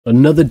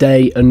Another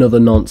day,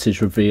 another nonce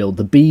is revealed.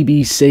 The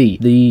BBC,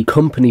 the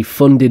company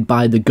funded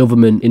by the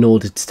government in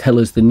order to tell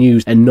us the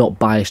news and not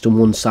biased and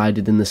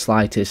one-sided in the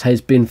slightest,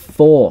 has been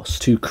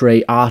forced to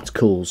create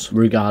articles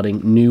regarding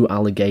new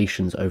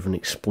allegations over an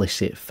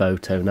explicit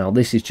photo. Now,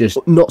 this is just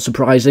not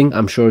surprising,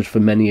 I'm sure,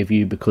 for many of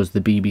you, because the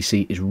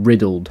BBC is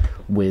riddled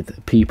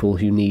with people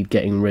who need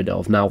getting rid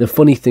of. Now, the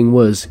funny thing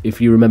was,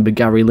 if you remember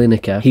Gary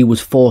Lineker, he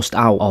was forced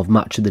out of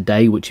Match of the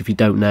Day, which, if you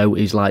don't know,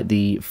 is like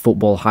the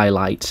football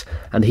highlights,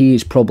 and he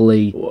is probably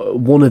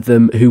one of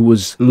them who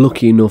was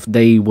lucky enough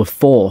they were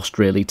forced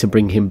really to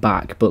bring him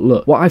back. But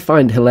look, what I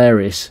find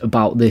hilarious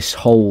about this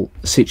whole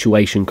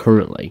situation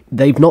currently,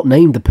 they've not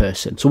named the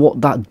person, so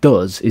what that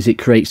does is it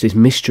creates this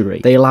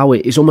mystery. They allow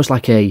it, it's almost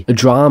like a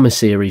drama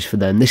series for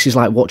them. This is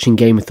like watching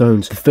Game of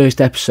Thrones. The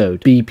first episode,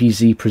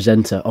 BBC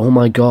presenter, oh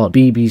my god,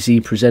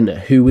 BBC presenter,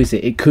 who is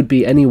it? It could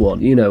be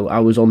anyone. You know, I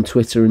was on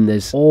Twitter and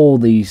there's all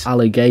these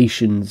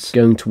allegations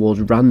going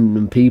towards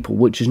random people,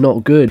 which is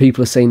not good.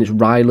 People are saying it's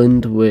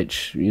Ryland,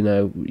 which, you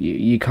know,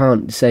 you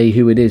can't say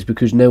who it is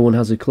because no one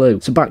has a clue.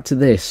 So back to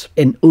this,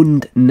 an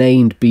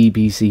unnamed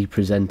BBC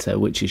presenter,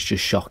 which is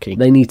just shocking.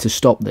 They need to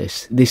stop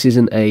this. This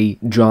isn't a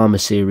drama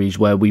series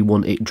where we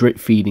want it drip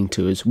feeding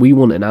to us. We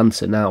want an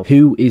answer now.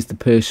 Who is the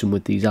person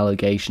with these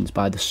allegations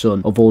by the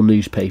Sun, of all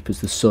newspapers,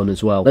 the Sun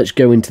as well? Let's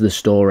go into the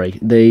story.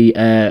 The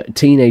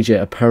teenager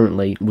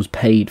apparently was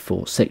paid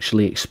for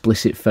sexually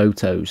explicit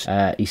photos.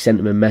 He sent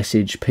him a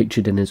message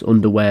pictured in his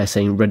underwear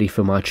saying, "Ready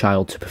for my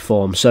child to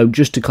perform." So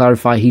just to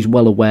clarify, he's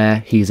well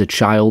aware he's a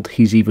child.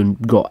 He's even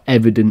got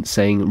evidence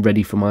saying,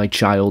 "Ready for my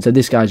child." So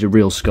this guy's a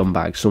real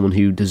scumbag, someone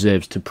who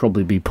deserves to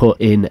probably be put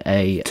in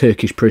a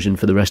Turkish prison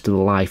for the rest of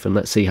their life, and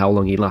let's see how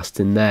long he lasts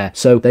in there.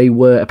 So they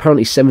were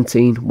apparently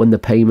 17 when the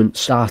payment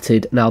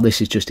started. Now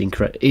this is just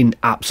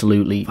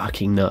absolutely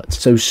fucking nuts.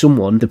 So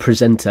someone, the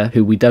presenter,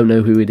 who we don't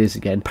know who it is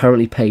again,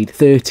 apparently paid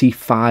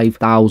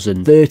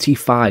 35,000.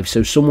 35.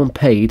 So someone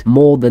paid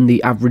more than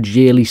the average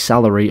yearly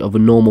salary of a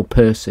normal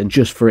person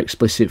just for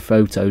explicit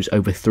photos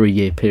over a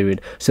 3-year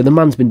period. So the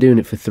man's been doing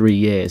it for 3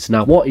 years.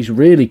 Now what is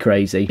really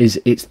crazy is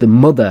it's the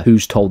mother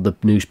who's told the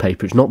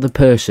newspaper. It's not the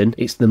person,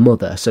 it's the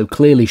mother. So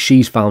clearly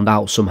she's found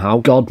out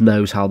somehow. God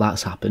knows how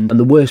that's happened. And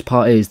the worst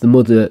part is the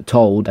mother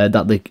told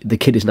that the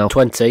kid is now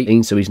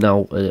 20, so he's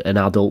now an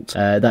adult,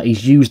 that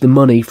he's used the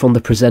money from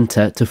the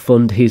presenter to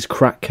fund his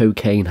crack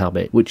cocaine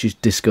habit, which is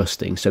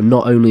disgusting. So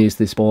not only is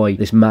this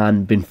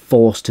man been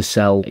forced to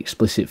sell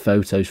explicit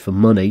photos for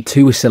money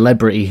to a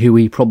celebrity who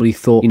he probably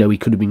thought, you know, he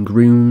could have been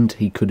groomed,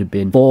 he could have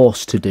been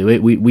forced to do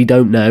it. We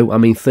don't know. I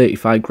mean,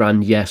 35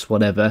 grand, yes,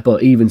 whatever.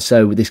 But even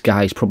so, this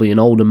guy is probably an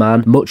older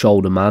man, much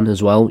older man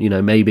as well. You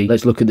know, maybe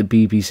let's look at the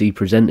BBC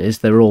presenters.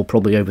 They're all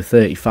probably over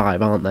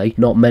 35, aren't they?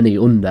 Not many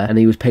under. And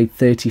he was paid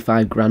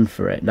 35 grand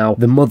for it. Now,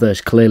 the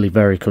mother's clearly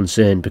very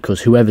concerned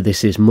because whoever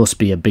this is must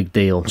be a big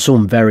deal.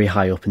 Someone very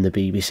high up in the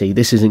BBC.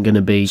 This isn't going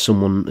to be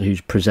someone who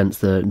presents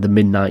the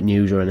midnight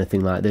news or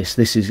anything like this.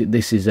 This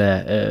is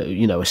a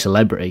you know, a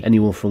celebrity.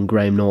 Anyone from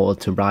Graham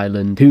Norton to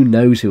Ryland, who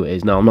knows who it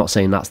is. Now, I'm not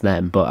saying that's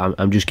them, but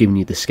I'm just giving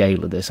you the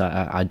scale of this.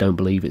 I don't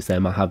believe it's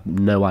them. I have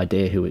no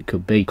idea who it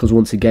could be, because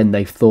once again,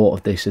 they've thought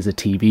of this as a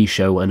TV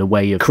show and a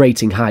way of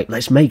creating hype.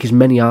 Let's make as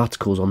many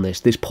articles on this.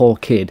 This poor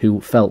kid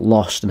who felt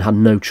lost and had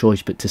no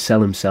choice but to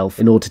sell himself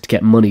in order to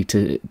get money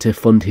to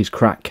fund his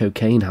crack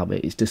cocaine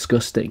habit. It's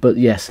disgusting. But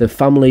yes, the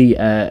family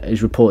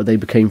is reported they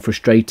became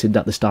frustrated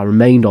that the star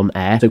remained on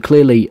air. So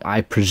clearly,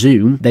 I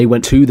presume they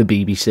went to the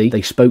BBC,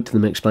 they spoke to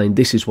them and explained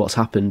this is what's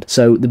happened.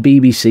 So the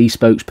BBC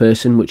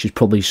spokesperson, which is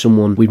probably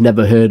someone we've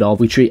never heard of,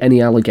 we treat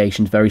any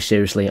allegations very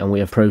seriously and we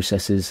have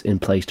processes in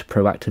place to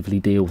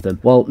proactively deal with them.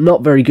 Well,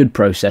 not very good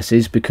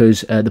processes,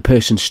 because the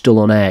person's still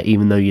on air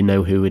even though you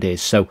know who it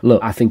is. So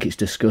look, I think it's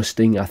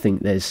disgusting. I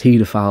think there's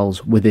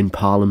paedophiles within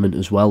Parliament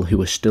as well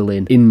who are still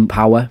in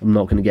power. I'm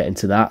not going to get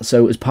into that.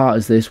 So as part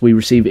of this, we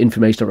receive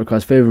information that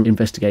requires further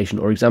investigation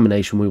or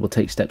examination. We will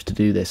take steps to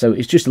do this. So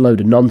it's just a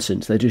load of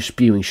nonsense. They're just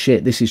spewing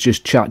shit. This is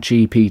just chat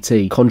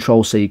GPT,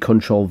 Control-C,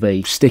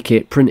 Control-V, stick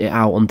it, print it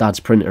out on dad's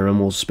printer and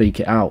we'll speak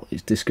it out.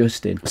 It's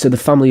disgusting. So the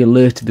family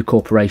alerted the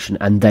corporation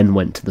and then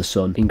went to the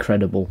Sun.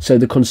 Incredible. So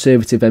the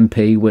Conservative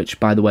MP, which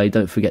by the way,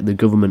 don't forget the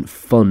government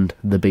fund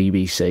the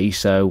BBC,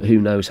 so who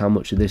knows how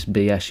much of this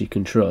BS you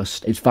can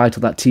trust. It's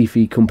vital that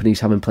TV companies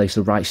have in place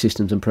the right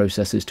systems and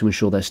processes to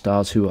ensure their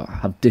stars who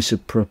have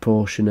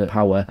disproportionate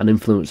power and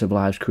influence their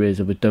lives, careers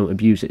of it, don't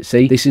abuse it.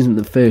 See, this isn't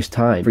the first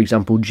time. For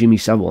example, Jimmy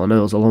Savile, I know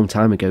it was a long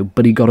time ago,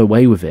 but he got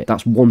away with it.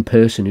 That's one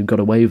person who got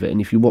away with it.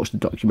 And if you watch the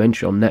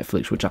documentary on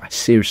Netflix, which I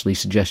seriously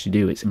suggest you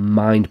do, it's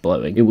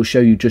mind-blowing. It will show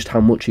you just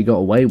how much he got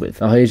away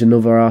with. Now here's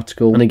another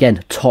article, and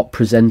again, top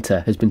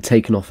presenter has been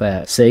taken off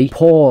air. See,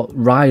 poor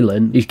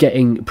Rylan is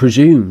getting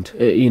presumed,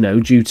 you know,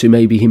 due to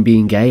maybe him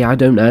being gay, I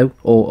don't know,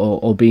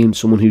 or being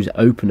someone who's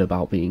open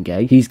about being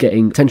gay. He's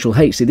getting potential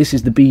hate. See, this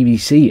is the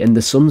BBC and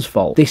the Sun's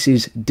fault. This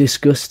is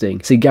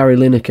disgusting. See, Gary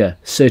Lineker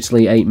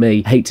certainly ain't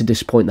me. Hate to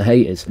disappoint the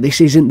haters.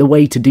 This isn't the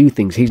way to do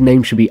things. His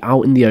name should be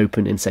out in the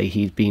open and say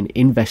he's being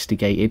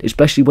investigated,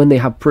 especially when they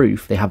have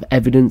proof, they have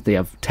evidence, they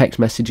have text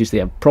messages, they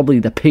have probably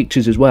the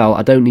pictures as well.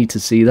 I don't need to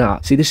see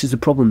that. See, this is the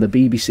problem. The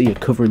BBC are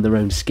covering their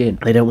own skin.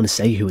 They don't want to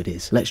say who it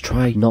is. Let's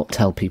try not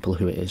tell people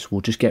who it is.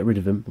 We'll just get rid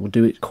of him. We'll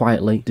do it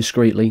quietly,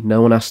 discreetly.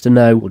 No one has to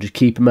know. We'll just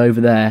keep him over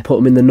there, put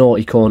him in the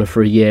naughty corner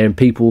for a year, and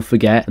people will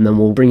forget, and then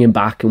we'll bring him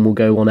back and we'll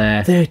go on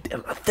air.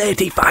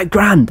 35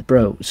 grand!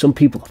 Bro, some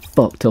people are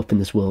fucked up in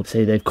this world.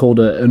 See, they've called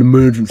an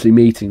emergency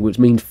meeting, which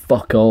means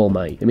fuck all,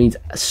 mate. It means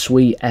a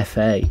sweet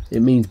FA.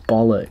 It means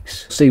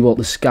bollocks. See what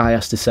the Sky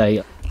has to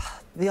say.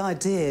 The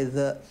idea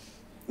that,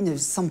 you know,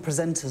 some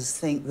presenters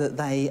think that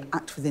they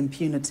act with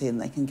impunity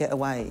and they can get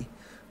away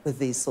with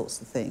these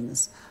sorts of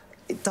things,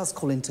 it does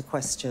call into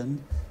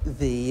question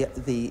the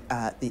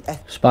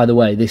So by the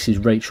way, this is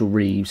Rachel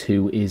Reeves,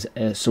 who is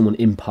someone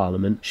in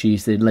Parliament.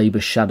 She's the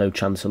Labour Shadow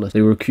Chancellor.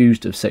 They were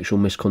accused of sexual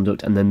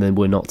misconduct and then they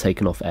were not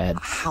taken off air.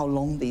 How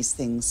long these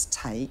things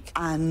take,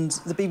 and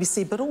the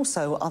BBC, but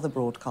also other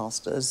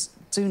broadcasters,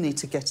 do need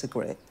to get a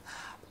grip,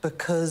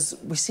 because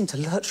we seem to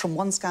lurch from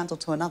one scandal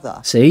to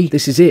another. See,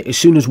 this is it. As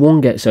soon as one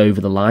gets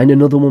over the line,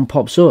 another one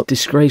pops up.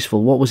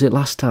 Disgraceful. What was it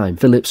last time?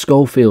 Philip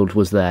Schofield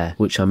was there,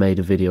 which I made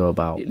a video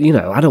about. You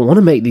know, I don't want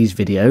to make these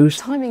videos.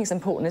 Timing is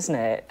important, isn't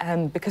it?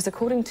 Because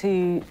according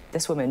to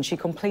this woman, she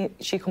complained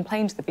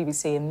to the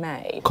BBC in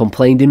May.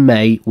 Complained in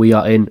May. We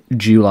are in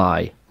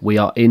July. We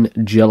are in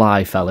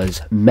July,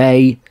 fellas.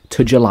 May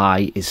to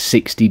July is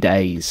 60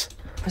 days.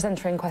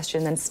 Presenter in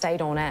question then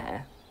stayed on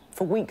air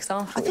for weeks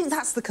afterwards. I think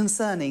that's the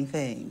concerning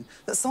thing,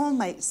 that someone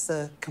makes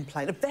a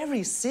complaint, a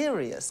very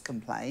serious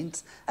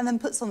complaint, and then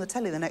puts on the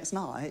telly the next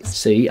night.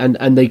 See, and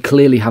they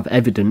clearly have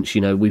evidence. You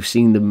know, we've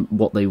seen them,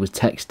 what they were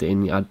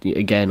texting.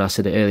 Again, I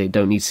said it earlier,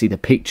 don't need to see the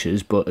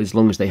pictures, but as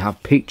long as they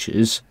have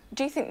pictures.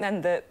 Do you think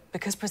then that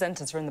because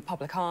presenters are in the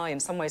public eye, in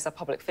some ways they're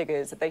public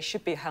figures, that they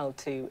should be held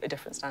to a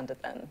different standard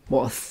then?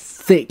 What a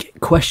thick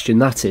question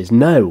that is.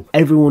 No,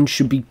 everyone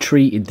should be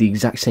treated the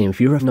exact same. If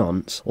you're a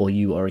nonce or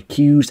you are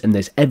accused and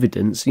there's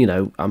evidence, you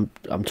know, I'm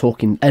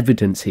talking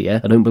evidence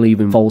here. I don't believe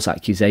in false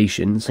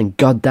accusations. And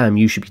goddamn,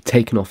 you should be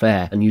taken off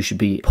air and you should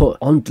be put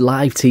on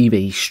live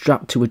TV,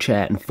 strapped to a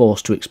chair and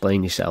forced to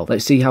explain yourself.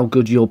 Let's see how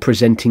good your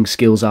presenting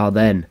skills are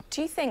then.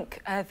 Do you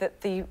think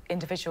that the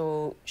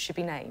individual should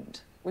be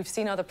named? We've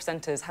seen other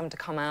presenters having to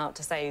come out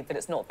to say that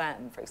it's not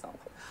them, for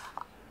example.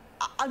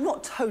 I'm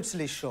not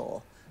totally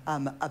sure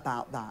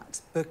about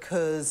that,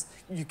 because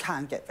you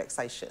can get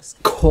vexatious.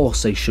 Of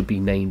course they should be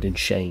named and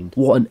shamed.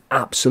 What an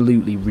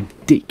absolutely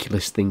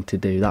ridiculous thing to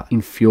do. That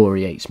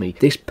infuriates me.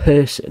 This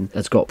person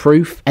has got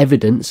proof,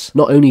 evidence,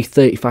 not only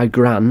 35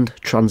 grand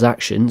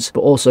transactions,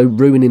 but also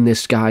ruining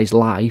this guy's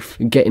life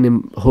and getting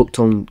him hooked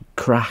on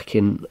crack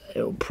and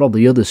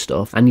probably other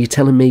stuff, and you're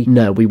telling me,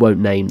 no, we won't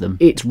name them.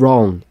 It's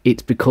wrong.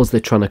 It's because they're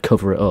trying to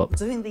cover it up.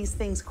 Doing these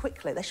things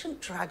quickly, they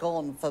shouldn't drag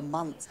on for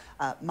months.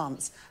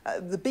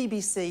 The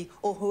BBC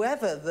or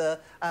whoever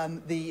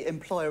the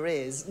employer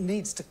is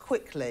needs to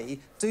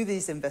quickly do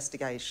these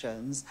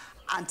investigations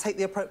and take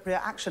the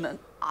appropriate action, and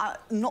I'm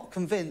not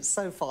convinced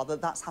so far that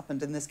that's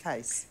happened in this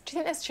case. Do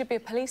you think there should be a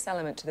police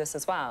element to this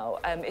as well?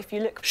 If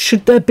you look...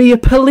 Should there be a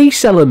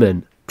police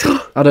element?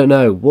 I don't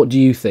know. What do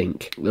you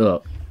think?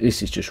 Look,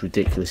 this is just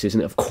ridiculous,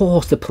 isn't it? Of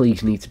course the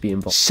police need to be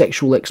involved.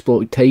 Sexual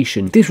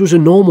exploitation. If this was a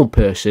normal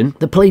person,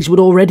 the police would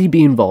already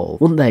be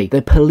involved, wouldn't they?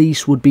 The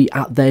police would be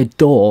at their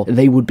door.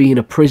 They would be in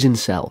a prison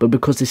cell. But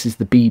because this is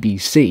the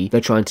BBC,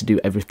 they're trying to do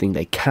everything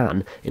they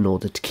can in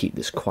order to keep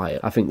this quiet.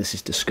 I think this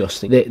is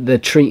disgusting. They're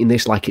treating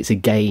this like it's a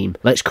game.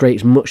 Let's create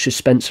as much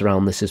suspense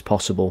around this as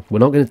possible. We're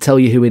not going to tell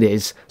you who it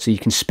is, so you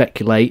can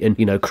speculate and,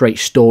 you know, create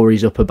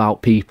stories up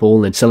about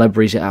people and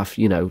celebrities that have,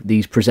 you know,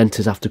 these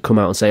presenters have to come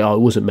out and say, oh, it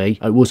wasn't me,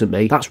 it wasn't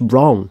me. That's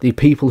wrong. The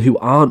people who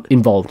aren't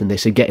involved in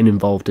this are getting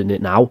involved in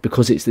it now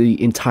because it's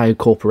the entire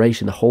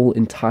corporation. The whole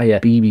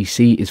entire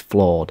BBC is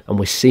flawed, and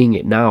we're seeing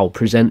it now.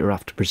 Presenter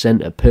after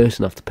presenter,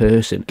 person after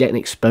person getting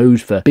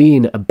exposed for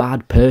being a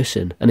bad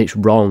person, and it's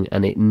wrong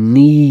and it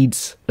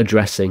needs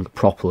addressing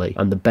properly.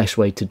 And the best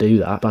way to do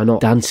that, by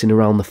not dancing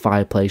around the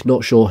fireplace,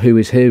 not sure who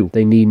is who.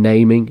 They need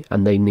naming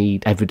and they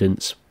need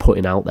evidence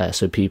putting out there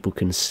so people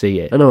can see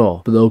it. And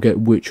oh, but they'll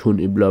get witch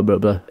hunted, blah blah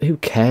blah. Who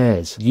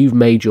cares? You've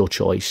made your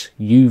choice.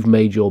 You've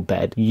made your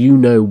bed. You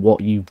know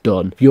what you've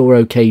done. If you're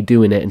okay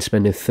doing it and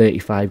spending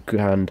 35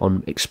 grand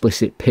on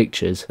explicit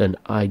pictures, then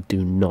I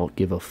do not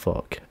give a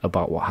fuck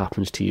about what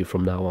happens to you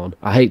from now on.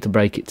 I hate to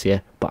break it to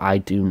you, but I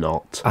do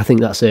not. I think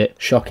that's it.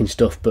 Shocking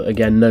stuff, but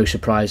again, no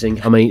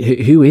surprising. I mean,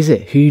 who is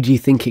it? Who do you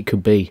think it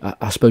could be?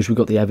 I suppose we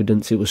got the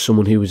evidence. It was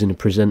someone who was in a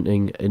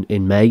presenting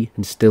in May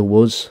and still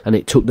was, and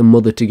it took the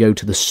mother to go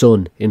to the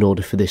Sun in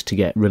order for this to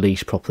get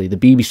released properly. The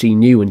BBC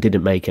knew and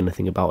didn't make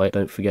anything about it.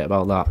 Don't forget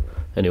about that.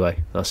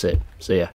 Anyway, that's it. See ya.